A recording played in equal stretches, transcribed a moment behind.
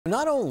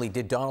Not only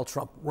did Donald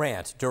Trump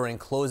rant during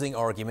closing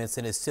arguments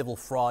in his civil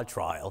fraud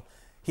trial,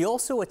 he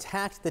also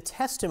attacked the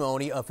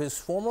testimony of his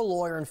former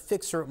lawyer and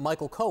fixer,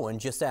 Michael Cohen,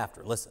 just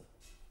after. Listen.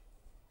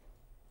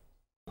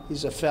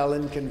 He's a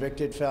felon,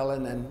 convicted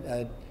felon,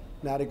 and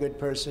not a good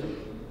person,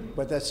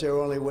 but that's their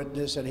only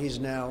witness, and he's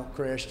now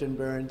crashed and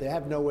burned. They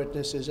have no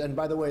witnesses, and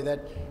by the way,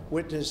 that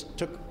witness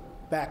took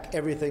back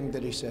everything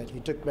that he said. He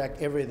took back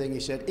everything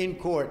he said in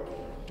court,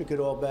 took it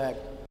all back.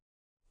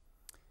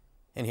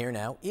 And here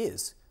now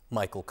is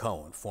Michael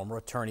Cohen, former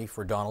attorney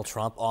for Donald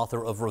Trump,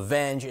 author of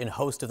Revenge and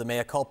host of the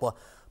Mea Culpa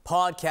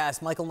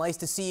podcast. Michael, nice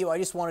to see you. I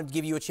just wanted to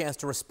give you a chance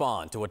to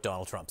respond to what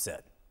Donald Trump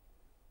said.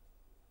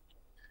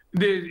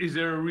 Is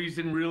there a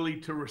reason really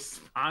to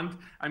respond?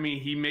 I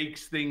mean, he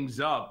makes things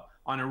up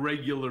on a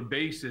regular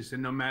basis,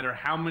 and no matter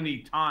how many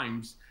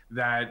times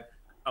that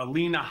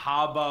Alina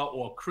Habba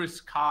or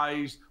Chris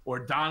Kise or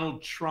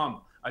Donald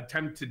Trump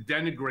attempt to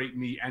denigrate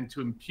me and to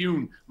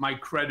impugn my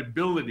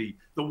credibility,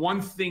 the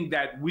one thing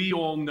that we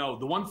all know,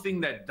 the one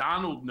thing that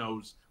Donald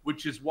knows,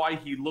 which is why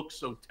he looks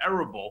so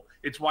terrible,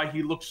 it's why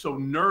he looks so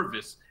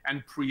nervous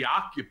and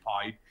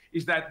preoccupied,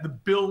 is that the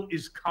bill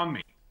is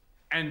coming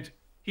and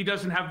he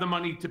doesn't have the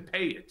money to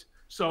pay it.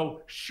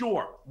 So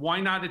sure, why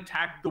not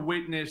attack the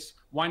witness?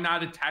 Why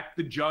not attack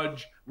the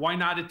judge? Why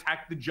not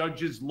attack the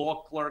judge's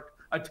law clerk?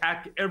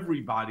 Attack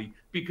everybody,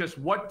 because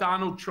what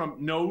Donald Trump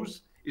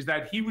knows is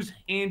that he was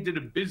handed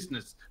a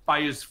business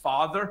by his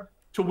father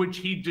to which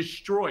he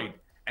destroyed.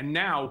 And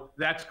now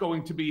that's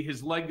going to be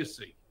his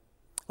legacy.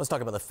 Let's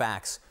talk about the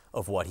facts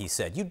of what he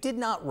said. You did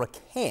not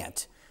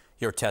recant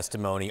your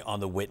testimony on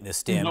the witness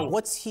stand. No.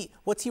 What's he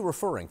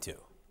referring to?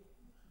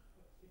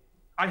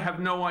 I have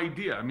no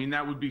idea. I mean,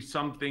 that would be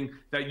something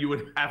that you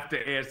would have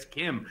to ask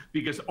him,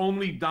 because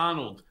only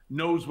Donald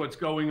knows what's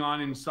going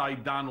on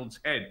inside Donald's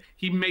head.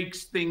 He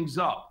makes things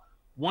up.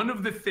 One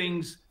of the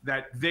things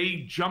that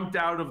they jumped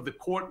out of the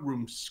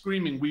courtroom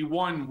screaming, "We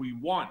won, we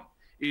won,"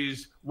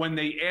 is when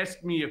they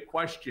asked me a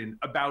question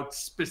about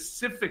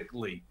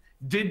specifically,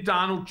 did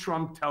Donald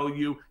Trump tell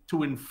you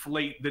to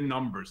inflate the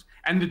numbers?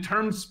 And the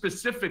term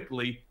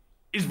specifically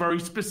is very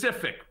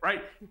specific,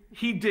 right?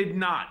 He did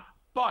not.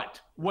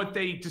 But what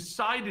they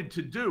decided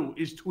to do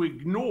is to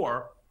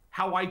ignore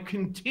how I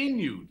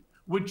continued,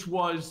 which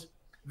was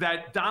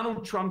that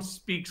Donald Trump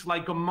speaks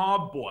like a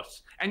mob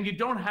boss. And you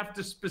don't have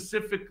to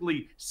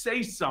specifically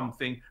say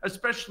something,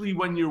 especially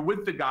when you're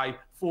with the guy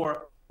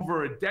for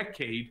over a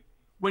decade,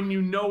 when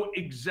you know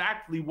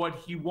exactly what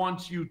he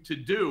wants you to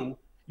do.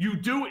 You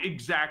do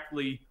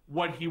exactly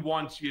what he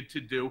wants you to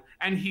do,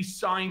 and he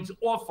signs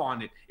off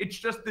on it. It's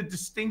just the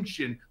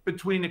distinction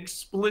between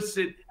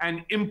explicit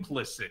and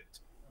implicit.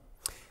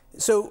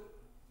 So,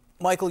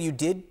 Michael, you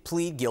did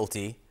plead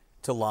guilty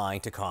to lying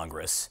to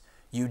Congress.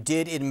 You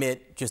did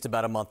admit just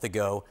about a month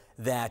ago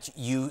that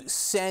you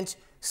sent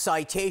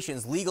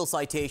citations, legal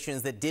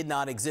citations that did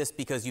not exist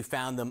because you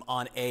found them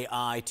on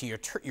AI to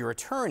your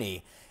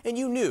attorney. And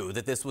you knew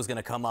that this was going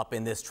to come up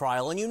in this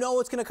trial. And you know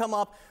it's going to come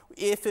up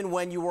if and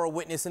when you were a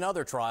witness in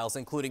other trials,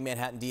 including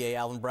Manhattan DA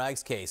Alvin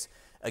Bragg's case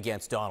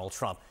against Donald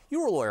Trump.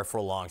 You were a lawyer for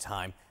a long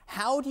time.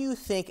 How do you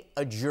think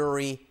a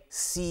jury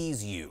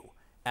sees you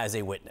as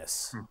a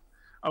witness?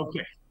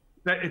 Okay.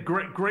 That a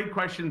great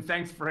question.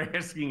 Thanks for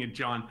asking it,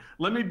 John.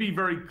 Let me be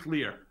very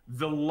clear.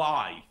 The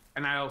lie,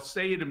 and I'll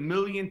say it a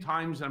million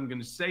times, I'm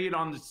going to say it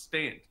on the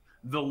stand.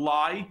 The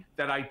lie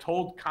that I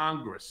told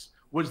Congress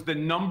was the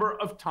number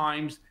of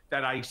times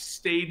that I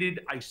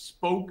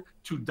spoke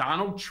to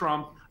Donald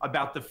Trump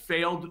about the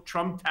failed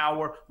Trump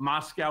Tower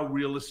Moscow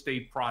real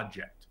estate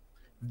project.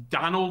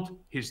 Donald,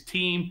 his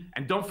team,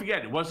 and don't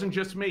forget, it wasn't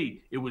just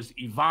me. It was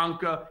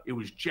Ivanka, it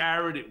was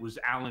Jared, it was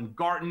Alan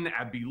Garten,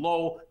 Abby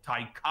Lowell,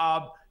 Ty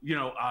Cobb,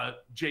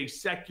 Jay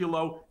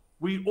Sekulow.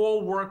 We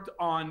all worked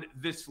on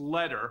this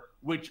letter,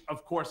 which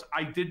of course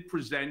I did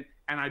present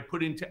and I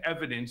put into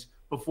evidence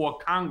before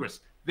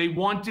Congress. They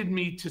wanted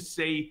me to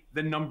say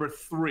the number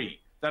 3,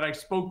 that I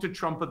spoke to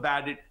Trump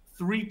about it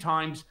 3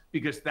 times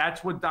because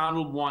that's what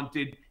Donald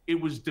wanted. It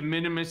was de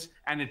minimis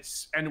and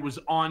it was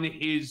on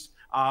his,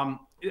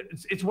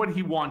 it's what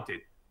he wanted.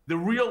 The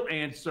real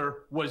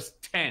answer was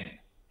 10.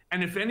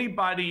 And if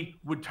anybody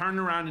would turn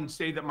around and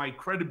say that my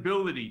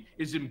credibility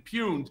is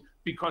impugned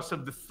because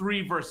of the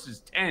 3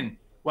 versus 10,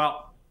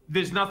 well,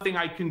 there's nothing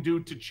I can do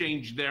to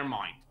change their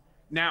mind.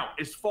 Now,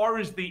 as far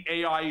as the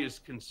AI is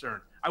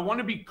concerned, I want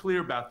to be clear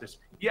about this.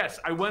 Yes,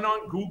 I went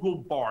on Google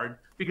Bard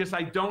because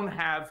I don't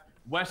have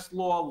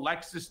Westlaw,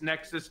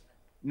 LexisNexis.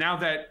 Now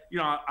that,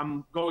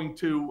 I'm going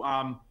to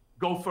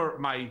go for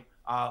my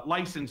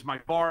license, my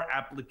bar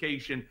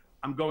application,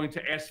 I'm going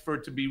to ask for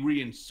it to be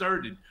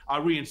reinstated.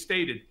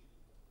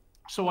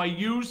 So I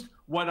used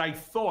what I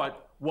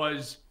thought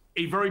was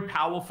a very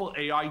powerful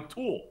AI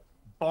tool,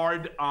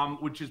 Bard,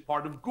 which is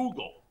part of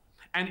Google.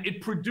 And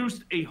it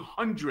produced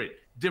 100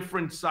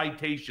 different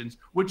citations,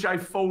 which I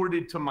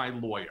forwarded to my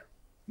lawyer.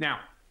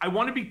 Now, I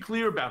want to be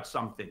clear about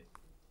something.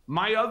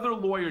 My other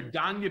lawyer,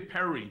 Danya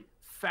Perry,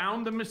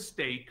 found the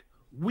mistake.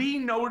 We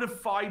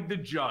notified the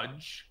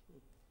judge,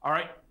 all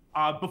right,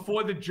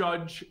 before the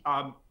judge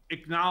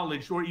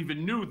acknowledged or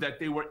even knew that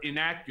they were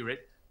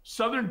inaccurate.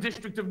 Southern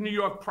District of New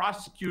York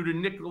prosecutor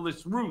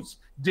Nicholas Roos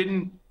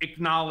didn't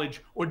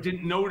acknowledge or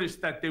didn't notice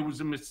that there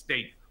was a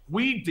mistake.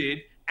 We did,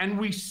 and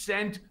we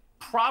sent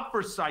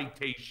proper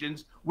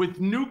citations with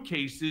new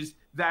cases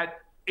that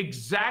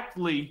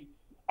exactly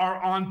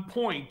are on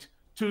point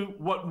to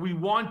what we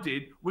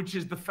wanted, which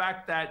is the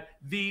fact that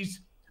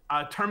these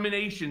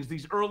terminations,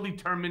 these early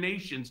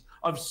terminations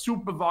of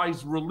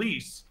supervised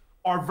release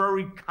are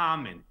very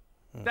common.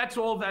 That's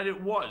all that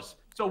it was.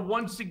 So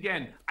once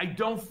again, I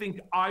don't think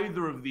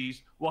either of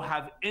these will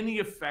have any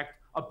effect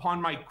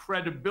upon my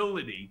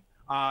credibility,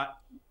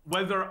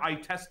 whether I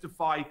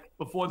testify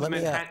before the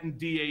Manhattan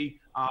DA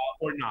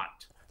or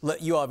not.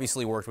 You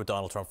obviously worked with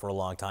Donald Trump for a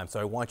long time, so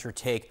I want your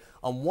take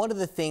on one of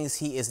the things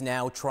he is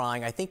now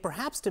trying, I think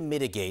perhaps to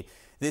mitigate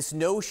this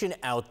notion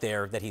out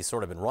there that he's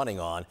sort of been running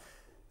on,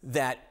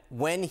 that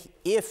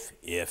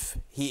if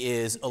he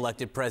is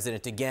elected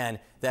president again,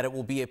 that it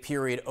will be a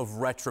period of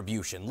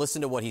retribution.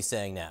 Listen to what he's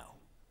saying now.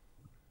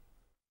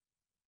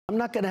 I'm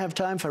not going to have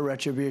time for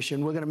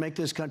retribution. We're going to make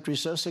this country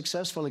so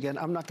successful again.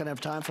 I'm not going to have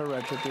time for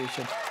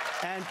retribution.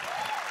 And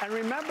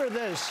remember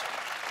this,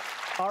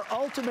 our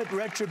ultimate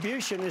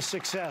retribution is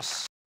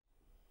success.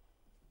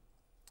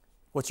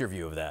 What's your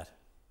view of that?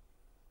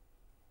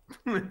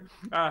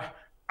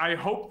 I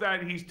hope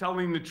that he's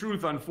telling the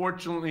truth.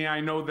 Unfortunately,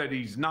 I know that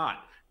he's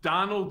not.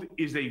 Donald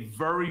is a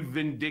very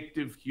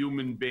vindictive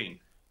human being.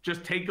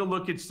 Just take a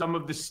look at some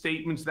of the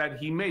statements that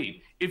he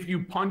made. If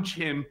you punch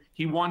him,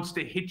 he wants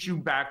to hit you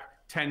back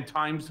 10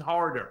 times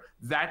harder.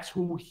 That's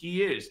who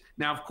he is.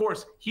 Now, of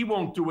course, he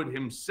won't do it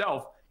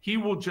himself. He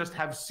will just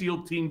have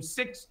SEAL Team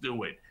 6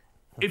 do it.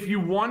 If you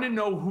want to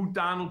know who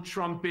Donald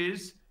Trump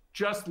is,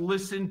 just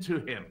listen to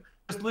him.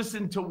 Just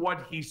listen to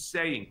what he's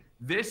saying.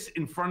 This,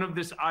 in front of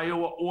this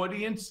Iowa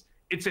audience,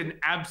 it's an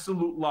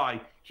absolute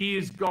lie. He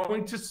is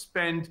going to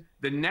spend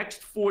the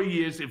next 4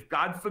 years, if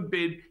God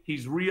forbid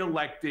he's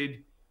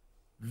reelected,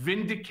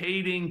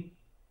 vindicating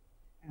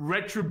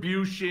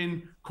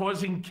retribution,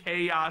 causing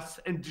chaos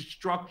and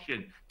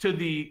destruction to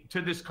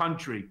this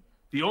country.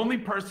 The only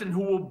person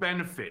who will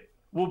benefit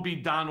will be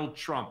Donald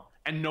Trump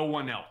and no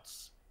one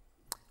else.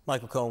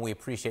 Michael Cohen, we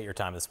appreciate your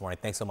time this morning.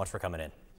 Thanks so much for coming in.